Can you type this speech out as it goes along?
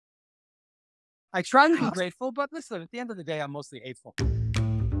I try to be grateful, but listen, at the end of the day, I'm mostly hateful.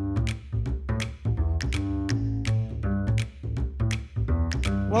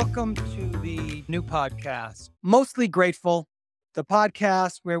 Welcome to the new podcast, Mostly Grateful, the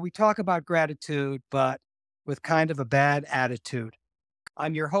podcast where we talk about gratitude, but with kind of a bad attitude.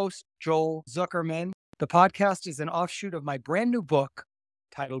 I'm your host, Joel Zuckerman. The podcast is an offshoot of my brand new book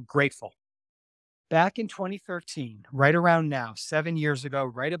titled Grateful. Back in 2013, right around now, 7 years ago,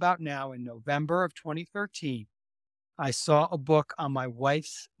 right about now in November of 2013, I saw a book on my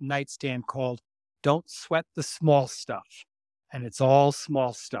wife's nightstand called Don't Sweat the Small Stuff. And it's all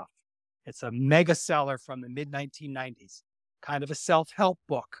small stuff. It's a mega seller from the mid 1990s, kind of a self-help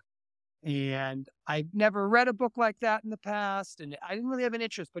book. And I've never read a book like that in the past, and I didn't really have an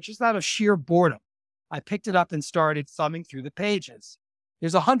interest, but just out of sheer boredom, I picked it up and started thumbing through the pages.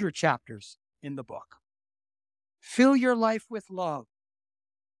 There's 100 chapters in the book. Fill your life with love.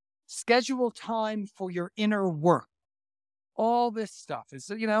 Schedule time for your inner work. All this stuff is,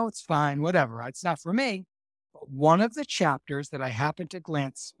 it's fine, whatever. It's not for me. But one of the chapters that I happened to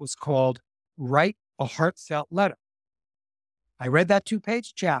glance was called Write a Heartfelt Letter. I read that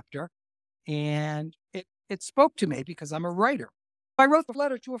 2-page chapter and it spoke to me because I'm a writer. I wrote the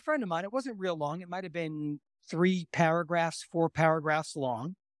letter to a friend of mine. It wasn't real long. It might have been 4 paragraphs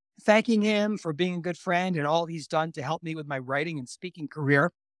long, thanking him for being a good friend and all he's done to help me with my writing and speaking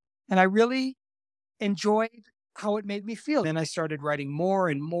career. And I really enjoyed how it made me feel. Then I started writing more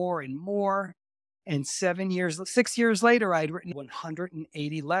and more and more. And 6 years later, I'd written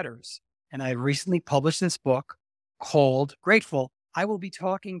 180 letters. And I recently published this book called Grateful. I will be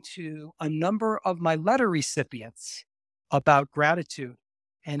talking to a number of my letter recipients about gratitude.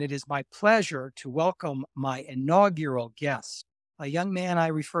 And it is my pleasure to welcome my inaugural guest, a young man I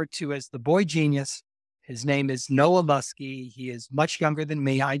refer to as the boy genius. His name is Noah Lusky. He is much younger than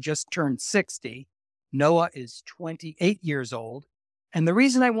me. I just turned 60. Noah is 28 years old. And the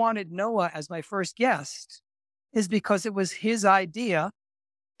reason I wanted Noah as my first guest is because it was his idea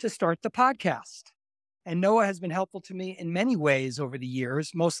to start the podcast. And Noah has been helpful to me in many ways over the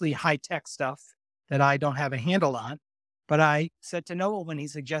years, mostly high-tech stuff that I don't have a handle on. But I said to Noah when he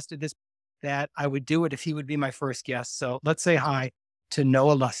suggested this that I would do it if he would be my first guest. So let's say hi to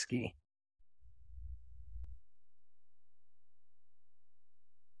Noah Lusky.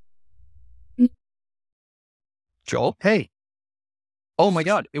 Joel? Hey. Oh my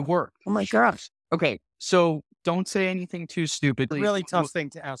God, it worked. Oh my gosh. Okay, so don't say anything too stupid. Really tough thing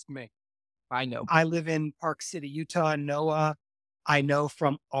to ask me. I know. I live in Park City, Utah. Noah, I know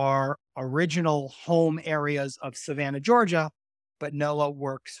from our original home areas of Savannah, Georgia, but Noah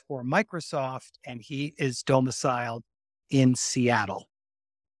works for Microsoft and he is domiciled in Seattle.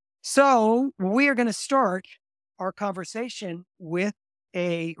 So we are going to start our conversation with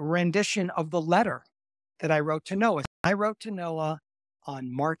a rendition of the letter that I wrote to Noah. I wrote to Noah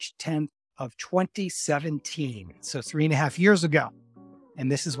on March 10th of 2017, so 3.5 years ago.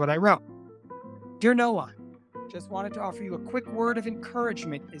 And this is what I wrote. Dear Noah, just wanted to offer you a quick word of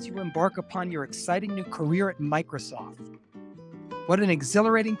encouragement as you embark upon your exciting new career at Microsoft. What an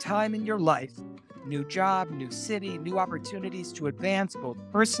exhilarating time in your life. New job, new city, new opportunities to advance both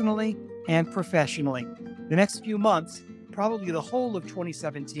personally and professionally. The next few months, probably the whole of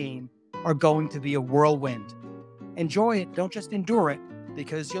 2017, are going to be a whirlwind. Enjoy it, don't just endure it,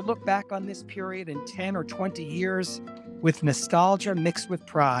 because you'll look back on this period in 10 or 20 years with nostalgia mixed with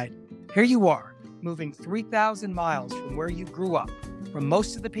pride. Here you are, moving 3,000 miles from where you grew up, from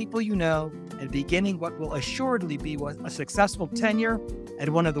most of the people you know, and beginning what will assuredly be a successful tenure at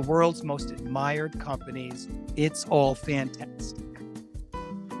one of the world's most admired companies. It's all fantastic.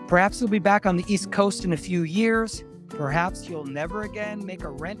 Perhaps you'll be back on the East Coast in a few years. Perhaps you'll never again make a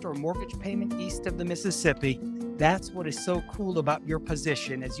rent or mortgage payment east of the Mississippi. That's what is so cool about your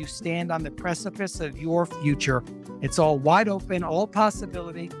position as you stand on the precipice of your future. It's all wide open, all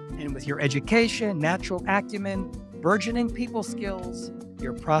possibility. And with your education, natural acumen, burgeoning people skills,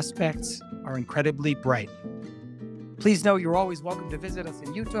 your prospects are incredibly bright. Please know you're always welcome to visit us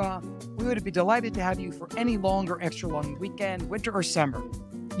in Utah. We would be delighted to have you for any long or extra long weekend, winter or summer.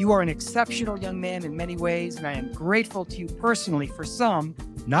 You are an exceptional young man in many ways, and I am grateful to you personally for some,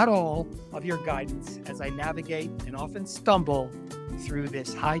 not all, of your guidance as I navigate and often stumble through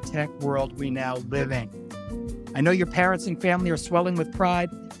this high-tech world we now live in. I know your parents and family are swelling with pride,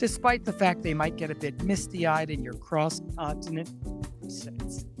 despite the fact they might get a bit misty-eyed in your cross-continent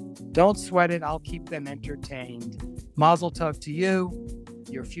sense. Don't sweat it, I'll keep them entertained. Mazel tov to you.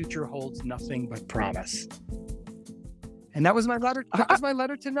 Your future holds nothing but promise. And that was my letter. That was my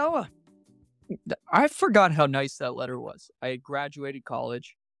letter to Noah. I forgot how nice that letter was. I had graduated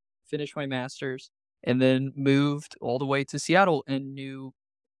college, finished my master's, and then moved all the way to Seattle and knew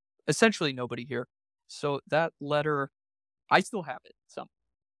essentially nobody here. So that letter, I still have it. So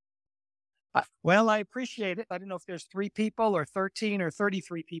Well, I appreciate it. I don't know if there's 3 people or 13 or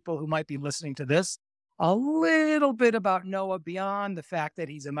 33 people who might be listening to this. A little bit about Noah beyond the fact that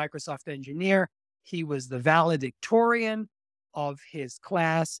he's a Microsoft engineer. He was the valedictorian of his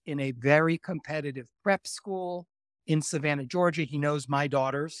class in a very competitive prep school in Savannah, Georgia. He knows my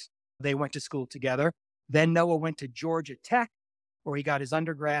daughters. They went to school together. Then Noah went to Georgia Tech, where he got his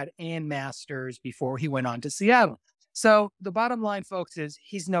undergrad and master's before he went on to Seattle. So the bottom line, folks, is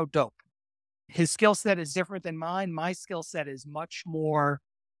he's no dope. His skill set is different than mine. My skill set is much more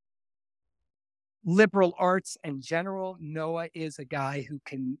liberal arts and general. Noah is a guy who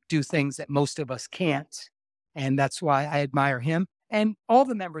can do things that most of us can't. And that's why I admire him and all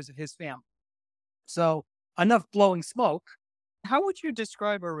the members of his family. So enough blowing smoke. how would you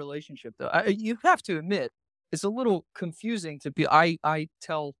describe our relationship, though? You have to admit, it's a little confusing to be. I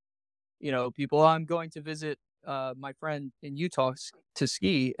tell people, "Oh, I'm going to visit my friend in Utah to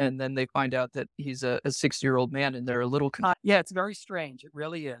ski," and then they find out that he's a 60-year-old man, and they're a little. Yeah, it's very strange. It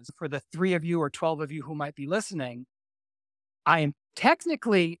really is. For the 3 of you or 12 of you who might be listening, I'm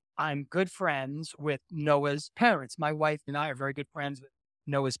good friends with Noah's parents. My wife and I are very good friends with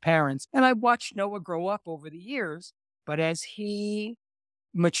Noah's parents. And I watched Noah grow up over the years. But as he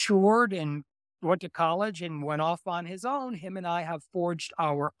matured and went to college and went off on his own, him and I have forged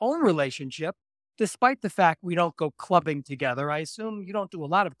our own relationship, despite the fact we don't go clubbing together. I assume you don't do a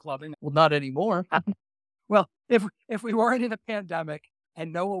lot of clubbing. Well, not anymore. Well, if we weren't in a pandemic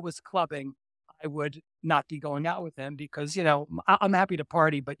and Noah was clubbing, I would not be going out with him because, I'm happy to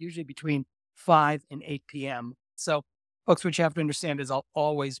party, but usually between 5 and 8 p.m. So, folks, what you have to understand is I'll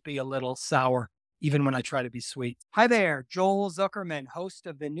always be a little sour, even when I try to be sweet. Hi there, Joel Zuckerman, host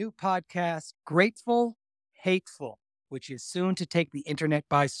of the new podcast, Grateful, Hateful, which is soon to take the internet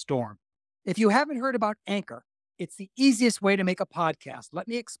by storm. If you haven't heard about Anchor, it's the easiest way to make a podcast. Let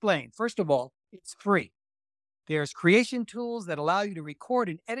me explain. First of all, it's free. There's creation tools that allow you to record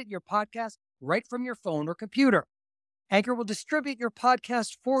and edit your podcast right from your phone or computer. Anchor will distribute your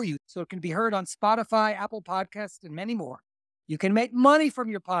podcast for you so it can be heard on Spotify, Apple Podcasts, and many more. You can make money from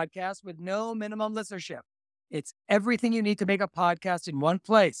your podcast with no minimum listenership. It's everything you need to make a podcast in one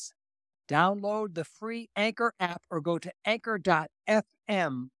place. Download the free Anchor app or go to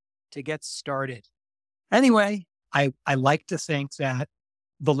anchor.fm to get started. Anyway, I like to think that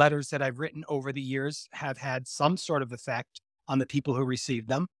the letters that I've written over the years have had some sort of effect on the people who received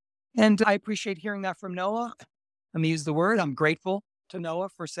them. And I appreciate hearing that from Noah. Let me use the word. I'm grateful to Noah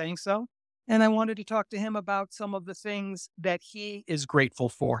for saying so. And I wanted to talk to him about some of the things that he is grateful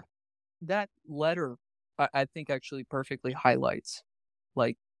for. That letter, I think, actually perfectly highlights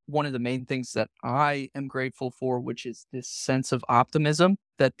like one of the main things that I am grateful for, which is this sense of optimism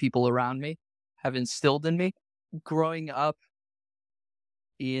that people around me have instilled in me. Growing up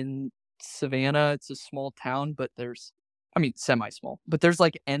in Savannah, it's a small town, but semi-small, but there's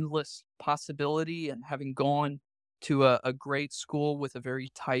like endless possibility. And having gone to a great school with a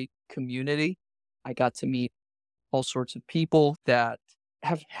very tight community, I got to meet all sorts of people that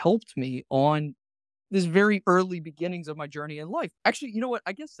have helped me on this very early beginnings of my journey in life. Actually, you know what?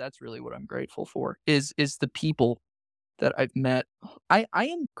 I guess that's really what I'm grateful for is the people that I've met. I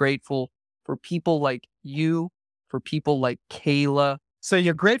am grateful for people like you, for people like Kayla. So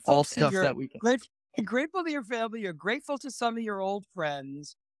you're grateful All to stuff your that we can. grateful to your family. You're grateful to some of your old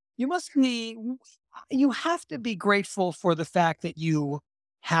friends. You have to be grateful for the fact that you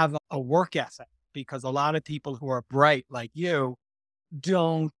have a work ethic, because a lot of people who are bright like you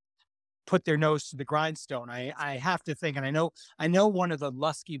don't put their nose to the grindstone. I have to think, and I know one of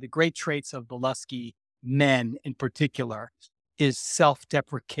the great traits of the Lusky men in particular is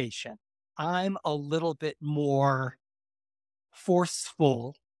self-deprecation. I'm a little bit more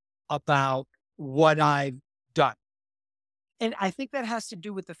forceful about what I've done. And I think that has to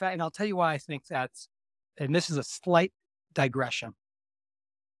do with the fact, and I'll tell you why I think and this is a slight digression.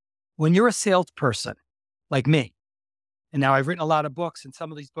 When you're a salesperson like me, and now I've written a lot of books and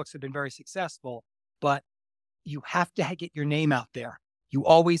some of these books have been very successful, but you have to get your name out there. You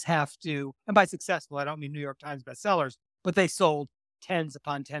always have to, and by successful, I don't mean New York Times bestsellers, but they sold tens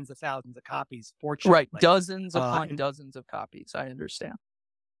upon tens of thousands of copies, fortunately. Right. Dozens upon dozens of copies. I understand.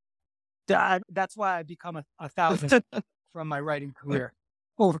 That's why I've become a thousand from my writing career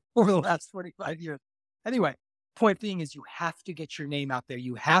over the last 45 years. Anyway, point being is you have to get your name out there.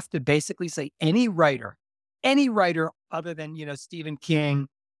 You have to basically say any writer other than, Stephen King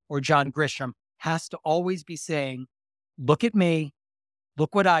or John Grisham has to always be saying, look at me,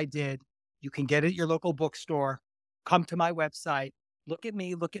 Look what I did. You can get it at your local bookstore. Come to my website. Look at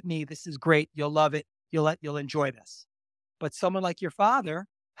me. Look at me. This is great. You'll love it. You'll enjoy this. But someone like your father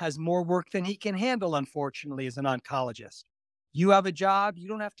has more work than he can handle, unfortunately, as an oncologist. You have a job. You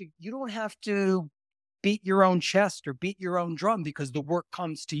don't have to beat your own chest or beat your own drum because the work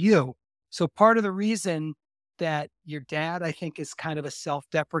comes to you. So part of the reason that your dad, I think, is kind of a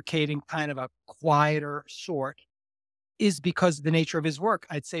self-deprecating, kind of a quieter sort is because of the nature of his work.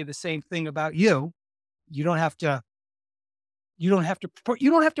 I'd say the same thing about you. You don't have to, you don't have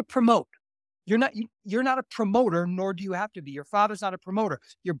to promote. You're not a promoter, nor do you have to be. Your father's not a promoter.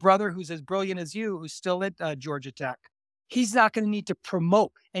 Your brother, who's as brilliant as you, who's still at Georgia Tech, he's not going to need to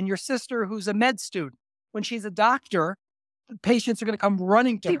promote. And your sister, who's a med student, when she's a doctor, patients are going to come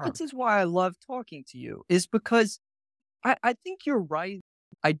running to See, her. this is why I love talking to you, is because I think you're right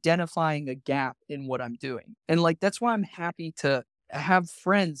identifying a gap in what I'm doing. And like, that's why I'm happy to have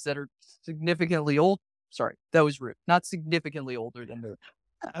friends that are significantly old. Sorry, that was rude. Not significantly older than me,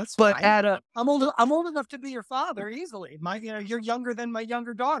 That's but fine. at a, I'm old enough to be your father easily. You're younger than my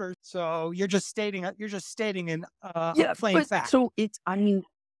younger daughter, so you're just stating in yeah, plain but fact. so it's, I mean,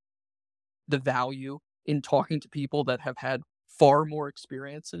 the value in talking to people that have had far more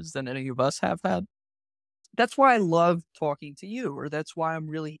experiences than any of us have had. That's why I love talking to you, or that's why I'm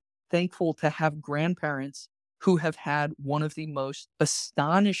really thankful to have grandparents who have had one of the most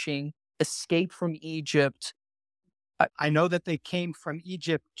astonishing escape from Egypt. I know that they came from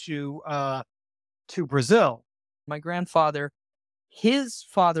Egypt to Brazil. My grandfather, his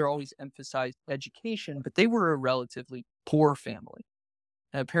father always emphasized education, but they were a relatively poor family.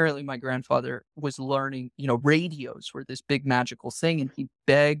 And apparently, my grandfather was learning, radios were this big magical thing, and he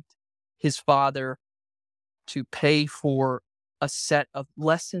begged his father to pay for a set of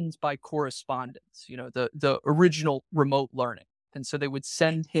lessons by correspondence, the original remote learning. And so they would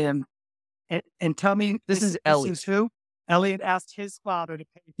send him. And tell me, This is this Elliot. is who? Elliot asked his father to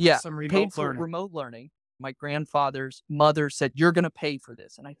pay for Yeah, some paid remote for learning. remote learning. My grandfather's mother said, "You're going to pay for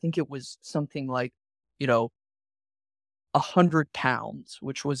this." And I think it was something like, you know, £100,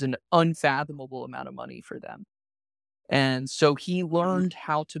 which was an unfathomable amount of money for them. And so he learned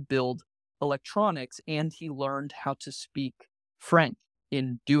how to build electronics and he learned how to speak French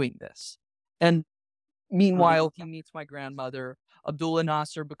in doing this. And meanwhile, he meets my grandmother. Abdullah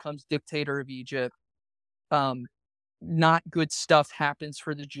Nasser becomes dictator of Egypt. Not good stuff happens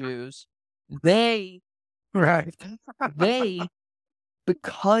for the Jews. They, Right. they,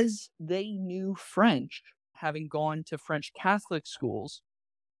 because they knew French, having gone to French Catholic schools,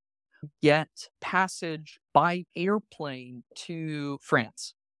 get passage by airplane to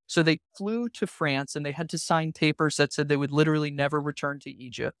France. So they flew to France and they had to sign papers that said they would literally never return to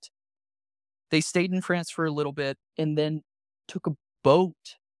Egypt. They stayed in France for a little bit and then took a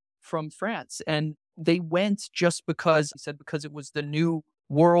boat from France. And they went just because, he said, because it was the new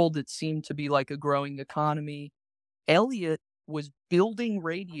world. It seemed to be like a growing economy. Elliot was building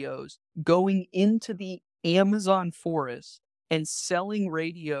radios, going into the Amazon forest and selling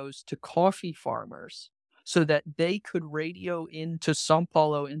radios to coffee farmers so that they could radio into Sao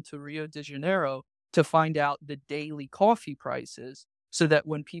Paulo, into Rio de Janeiro to find out the daily coffee prices so that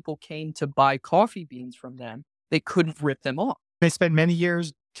when people came to buy coffee beans from them, they couldn't rip them off. They spent many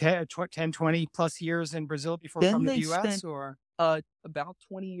years, 10, 20 plus years in Brazil before Then coming to they the US, spent or? about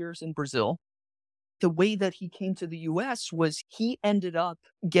 20 years in Brazil. The way that he came to the US was he ended up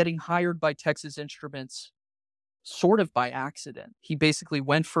getting hired by Texas Instruments sort of by accident. He basically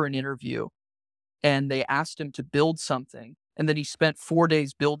went for an interview and they asked him to build something. And then he spent 4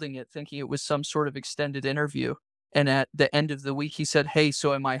 days building it, thinking it was some sort of extended interview. And at the end of the week, he said, "Hey,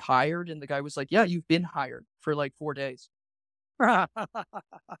 so am I hired?" And the guy was like, "Yeah, you've been hired for like 4 days."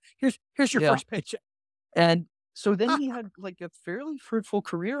 Here's your Yeah. first paycheck. And so then he had like a fairly fruitful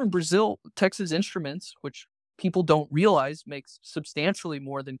career in Brazil. Texas Instruments, which people don't realize makes substantially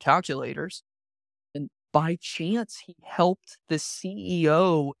more than calculators. And by chance, he helped the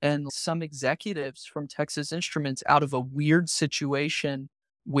CEO and some executives from Texas Instruments out of a weird situation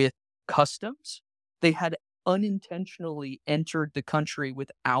with customs. They had unintentionally entered the country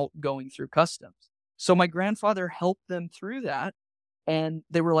without going through customs. So my grandfather helped them through that. And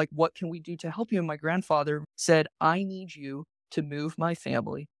they were like, "What can we do to help you?" And my grandfather said, "I need you to move my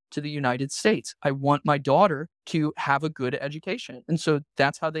family to the United States. I want my daughter to have a good education." And so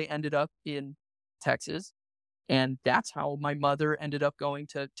that's how they ended up in Texas. And that's how my mother ended up going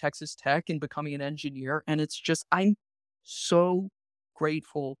to Texas Tech and becoming an engineer. And it's just, I'm so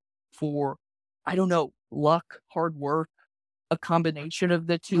grateful for, I don't know, luck, hard work, a combination of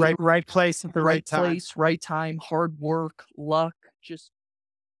the two. Right place at the Right right time. place, right time, hard work, luck, just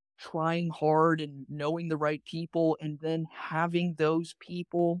trying hard and knowing the right people and then having those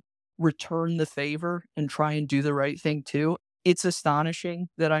people return the favor and try and do the right thing too. It's astonishing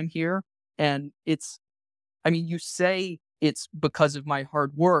that I'm here. And I mean, you say it's because of my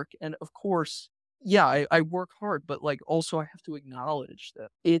hard work. And of course, yeah, I work hard, but like also I have to acknowledge that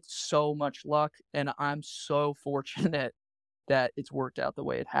it's so much luck. And I'm so fortunate that it's worked out the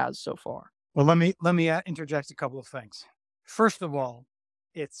way it has so far. Well, let me interject a couple of things. First of all,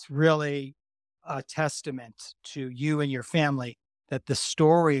 it's really a testament to you and your family that the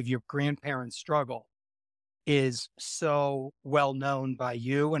story of your grandparents' struggle is so well known by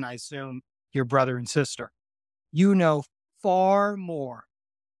you and I assume your brother and sister. You know far more,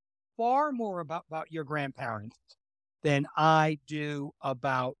 far more about your grandparents than I do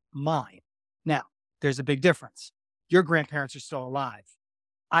about mine. Now, there's a big difference. Your grandparents are still alive.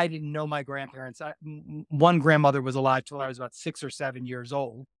 I didn't know my grandparents. One grandmother was alive till I was about 6 or 7 years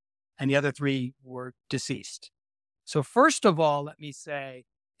old, and the other three were deceased. So, first of all, let me say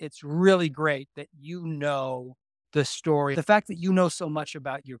it's really great that you know the story. The fact that you know so much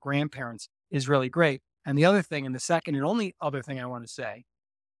about your grandparents is really great. And the other thing, and the second and only other thing I want to say,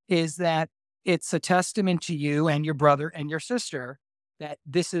 is that it's a testament to you and your brother and your sister that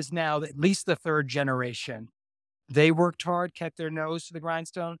this is now at least the third generation. They worked hard, kept their nose to the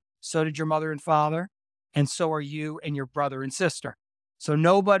grindstone. So did your mother and father. And so are you and your brother and sister. So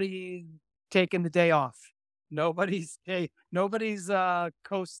nobody's taking the day off. Nobody's coasting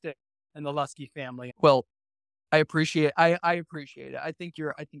in the Lusky family. Well, I appreciate it. I think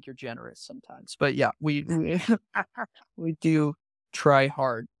you're generous sometimes. But yeah, we do try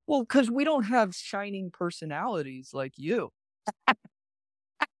hard. Well, because we don't have shining personalities like you.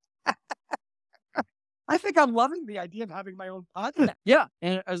 I think I'm loving the idea of having my own podcast. Yeah.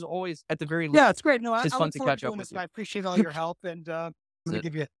 And as always, at the very least, Yeah, it's great. No, it's I fun look to forward catch to up doing with this, you. and I appreciate all your help. And I'm That's gonna it.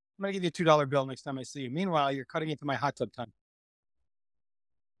 give you a $2 bill next time I see you. Meanwhile, you're cutting into my hot tub time.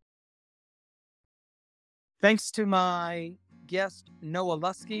 Thanks to my guest, Noah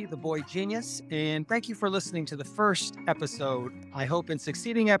Lusky, the boy genius. And thank you for listening to the first episode. I hope in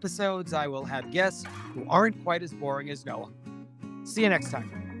succeeding episodes, I will have guests who aren't quite as boring as Noah. See you next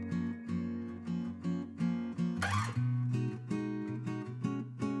time.